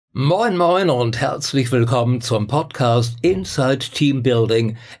Moin moin und herzlich willkommen zum Podcast Inside Team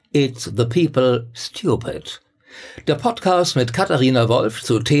Building It's the People Stupid. Der Podcast mit Katharina Wolff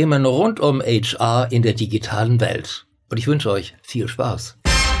zu Themen rund um HR in der digitalen Welt. Und ich wünsche euch viel Spaß.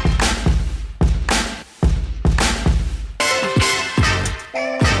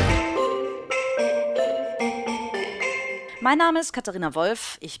 Mein Name ist Katharina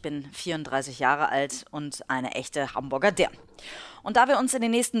Wolff, ich bin 34 Jahre alt und eine echte Hamburger Dirn. Und da wir uns in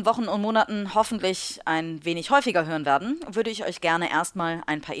den nächsten Wochen und Monaten hoffentlich ein wenig häufiger hören werden, würde ich euch gerne erstmal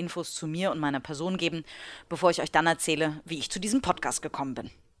ein paar Infos zu mir und meiner Person geben, bevor ich euch dann erzähle, wie ich zu diesem Podcast gekommen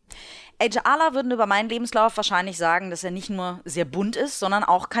bin. HRler würden über meinen Lebenslauf wahrscheinlich sagen, dass er nicht nur sehr bunt ist, sondern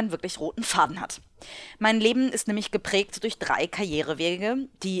auch keinen wirklich roten Faden hat. Mein Leben ist nämlich geprägt durch 3 Karrierewege,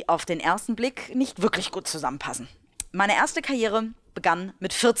 die auf den ersten Blick nicht wirklich gut zusammenpassen. Meine erste Karriere begann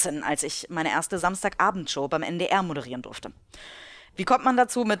mit 14, als ich meine erste Samstagabendshow beim NDR moderieren durfte. Wie kommt man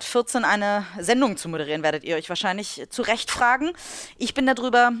dazu, mit 14 eine Sendung zu moderieren, werdet ihr euch wahrscheinlich zu Recht fragen. Ich bin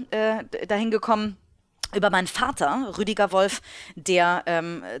dahin gekommen über meinen Vater, Rüdiger Wolff, der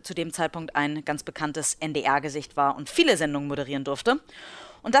zu dem Zeitpunkt ein ganz bekanntes NDR-Gesicht war und viele Sendungen moderieren durfte.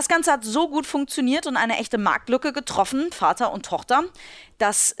 Und das Ganze hat so gut funktioniert und eine echte Marktlücke getroffen, Vater und Tochter,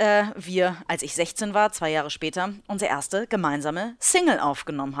 dass wir, als ich 16 war, 2 Jahre später, unsere erste gemeinsame Single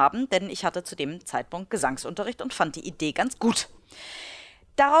aufgenommen haben, denn ich hatte zu dem Zeitpunkt Gesangsunterricht und fand die Idee ganz gut.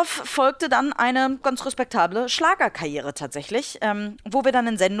 Darauf folgte dann eine ganz respektable Schlagerkarriere tatsächlich, wo wir dann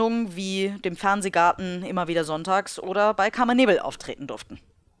in Sendungen wie dem Fernsehgarten immer wieder sonntags oder bei Kammer Nebel auftreten durften.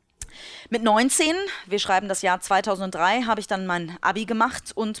 Mit 19, wir schreiben das Jahr 2003, habe ich dann mein Abi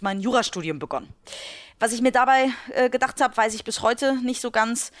gemacht und mein Jurastudium begonnen. Was ich mir dabei gedacht habe, weiß ich bis heute nicht so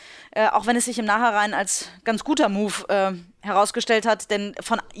ganz, auch wenn es sich im Nachhinein als ganz guter Move herausgestellt hat, denn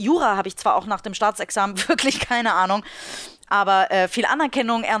von Jura habe ich zwar auch nach dem Staatsexamen wirklich keine Ahnung, aber viel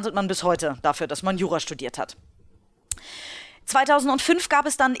Anerkennung erntet man bis heute dafür, dass man Jura studiert hat. 2005 gab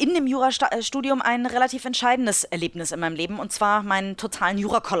es dann in dem Jurastudium ein relativ entscheidendes Erlebnis in meinem Leben, und zwar meinen totalen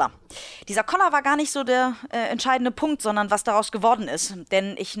Jura-Koller. Dieser Koller war gar nicht so der entscheidende Punkt, sondern was daraus geworden ist.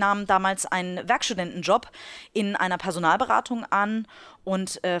 Denn ich nahm damals einen Werkstudentenjob in einer Personalberatung an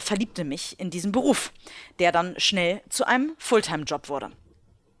und verliebte mich in diesen Beruf, der dann schnell zu einem Fulltime-Job wurde.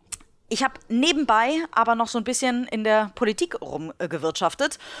 Ich habe nebenbei aber noch so ein bisschen in der Politik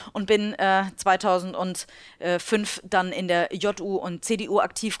rumgewirtschaftet und bin 2005 dann in der JU und CDU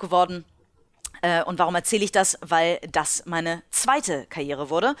aktiv geworden. Und warum erzähle ich das? Weil das meine zweite Karriere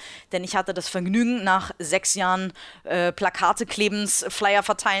wurde. Denn ich hatte das Vergnügen, nach 6 Jahren Plakate klebens, Flyer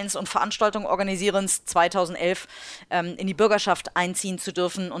verteilens und Veranstaltungen organisierens 2011 in die Bürgerschaft einziehen zu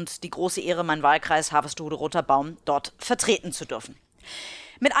dürfen und die große Ehre, meinen Wahlkreis Harvestehude-Roter Baum dort vertreten zu dürfen.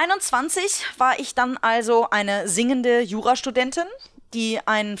 Mit 21 war ich dann also eine singende Jurastudentin, die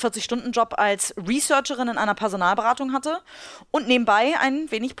einen 40-Stunden-Job als Researcherin in einer Personalberatung hatte und nebenbei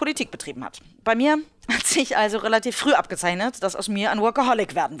ein wenig Politik betrieben hat. Bei mir hat sich also relativ früh abgezeichnet, dass aus mir ein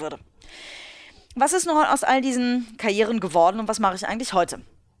Workaholic werden würde. Was ist nun aus all diesen Karrieren geworden und was mache ich eigentlich heute?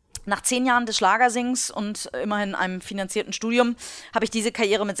 Nach 10 Jahren des Schlagersings und immerhin einem finanzierten Studium habe ich diese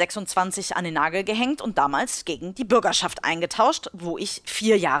Karriere mit 26 an den Nagel gehängt und damals gegen die Bürgerschaft eingetauscht, wo ich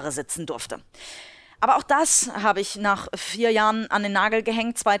 4 Jahre sitzen durfte. Aber auch das habe ich nach 4 Jahren an den Nagel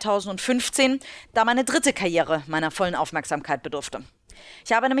gehängt, 2015, da meine dritte Karriere meiner vollen Aufmerksamkeit bedurfte.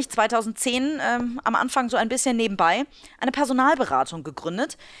 Ich habe nämlich 2010 am Anfang so ein bisschen nebenbei eine Personalberatung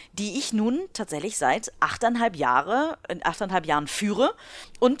gegründet, die ich nun tatsächlich seit 8,5 Jahren führe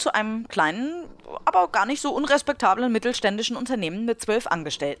und zu einem kleinen, aber gar nicht so unrespektablen mittelständischen Unternehmen mit 12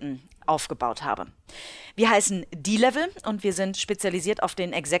 Angestellten aufgebaut habe. Wir heißen D-Level und wir sind spezialisiert auf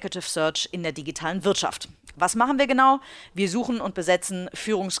den Executive Search in der digitalen Wirtschaft. Was machen wir genau? Wir suchen und besetzen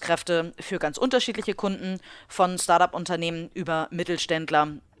Führungskräfte für ganz unterschiedliche Kunden, von Startup-Unternehmen über Mittelständler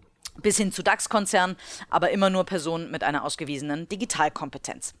bis hin zu DAX-Konzernen, aber immer nur Personen mit einer ausgewiesenen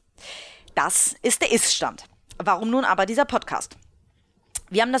Digitalkompetenz. Das ist der Ist-Stand. Warum nun aber dieser Podcast?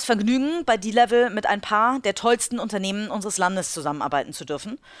 Wir haben das Vergnügen, bei D-Level mit ein paar der tollsten Unternehmen unseres Landes zusammenarbeiten zu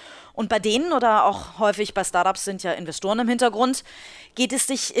dürfen. Und bei denen oder auch häufig bei Startups sind ja Investoren im Hintergrund, geht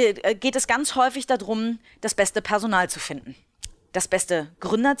es ganz häufig darum, das beste Personal zu finden. Das beste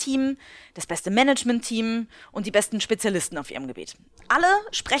Gründerteam, das beste Managementteam und die besten Spezialisten auf ihrem Gebiet. Alle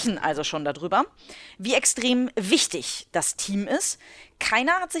sprechen also schon darüber, wie extrem wichtig das Team ist.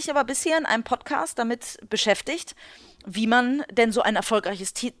 Keiner hat sich aber bisher in einem Podcast damit beschäftigt, wie man denn so ein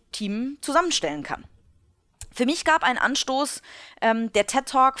erfolgreiches Team zusammenstellen kann. Für mich gab einen Anstoß der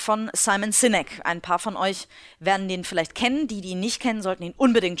TED-Talk von Simon Sinek. Ein paar von euch werden den vielleicht kennen. Die ihn nicht kennen, sollten ihn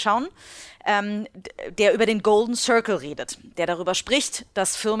unbedingt schauen. Der über den Golden Circle redet. Der darüber spricht,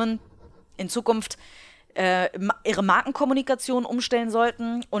 dass Firmen in Zukunft ihre Markenkommunikation umstellen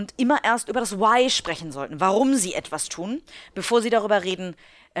sollten und immer erst über das Why sprechen sollten, warum sie etwas tun, bevor sie darüber reden,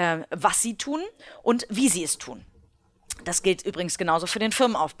 was sie tun und wie sie es tun. Das gilt übrigens genauso für den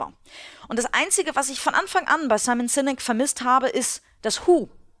Firmenaufbau. Und das Einzige, was ich von Anfang an bei Simon Sinek vermisst habe, ist das Who,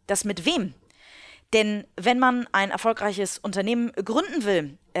 das mit wem. Denn wenn man ein erfolgreiches Unternehmen gründen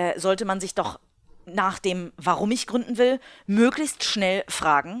will, sollte man sich doch nach dem, warum ich gründen will, möglichst schnell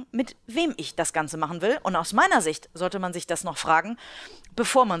fragen, mit wem ich das Ganze machen will. Und aus meiner Sicht sollte man sich das noch fragen,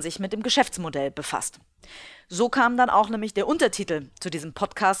 bevor man sich mit dem Geschäftsmodell befasst. So kam dann auch nämlich der Untertitel zu diesem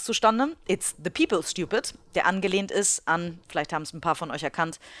Podcast zustande, It's the People Stupid, der angelehnt ist an, vielleicht haben es ein paar von euch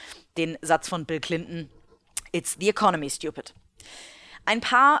erkannt, den Satz von Bill Clinton, It's the Economy Stupid. Ein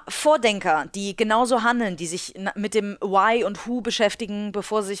paar Vordenker, die genauso handeln, die sich mit dem Why und Who beschäftigen,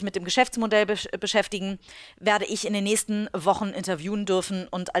 bevor sie sich mit dem Geschäftsmodell beschäftigen, werde ich in den nächsten Wochen interviewen dürfen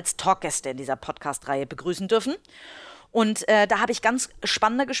und als Talkgäste in dieser Podcast-Reihe begrüßen dürfen. Und da habe ich ganz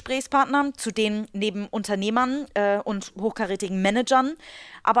spannende Gesprächspartner, zu denen neben Unternehmern und hochkarätigen Managern,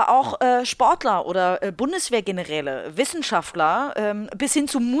 aber auch Sportler oder Bundeswehrgeneräle, Wissenschaftler bis hin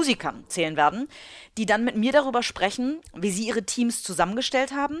zu Musikern zählen werden, die dann mit mir darüber sprechen, wie sie ihre Teams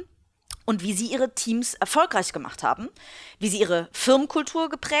zusammengestellt haben und wie sie ihre Teams erfolgreich gemacht haben, wie sie ihre Firmenkultur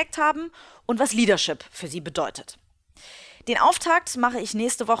geprägt haben und was Leadership für sie bedeutet. Den Auftakt mache ich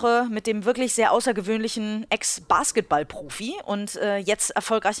nächste Woche mit dem wirklich sehr außergewöhnlichen Ex-Basketball-Profi und jetzt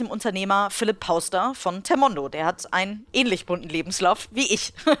erfolgreichem Unternehmer Philipp Pauster von Termondo. Der hat einen ähnlich bunten Lebenslauf wie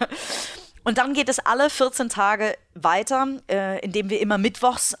ich. Und dann geht es alle 14 Tage weiter, indem wir immer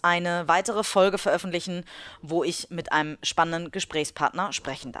mittwochs eine weitere Folge veröffentlichen, wo ich mit einem spannenden Gesprächspartner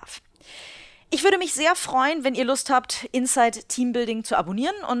sprechen darf. Ich würde mich sehr freuen, wenn ihr Lust habt, Inside Teambuilding zu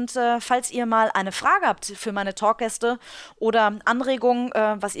abonnieren und falls ihr mal eine Frage habt für meine Talkgäste oder Anregungen,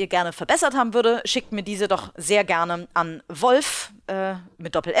 was ihr gerne verbessert haben würde, schickt mir diese doch sehr gerne an Wolff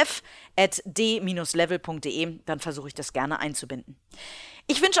mit Doppel-F @d-level.de, dann versuche ich das gerne einzubinden.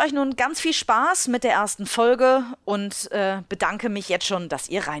 Ich wünsche euch nun ganz viel Spaß mit der ersten Folge und bedanke mich jetzt schon, dass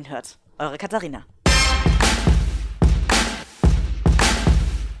ihr reinhört. Eure Katharina.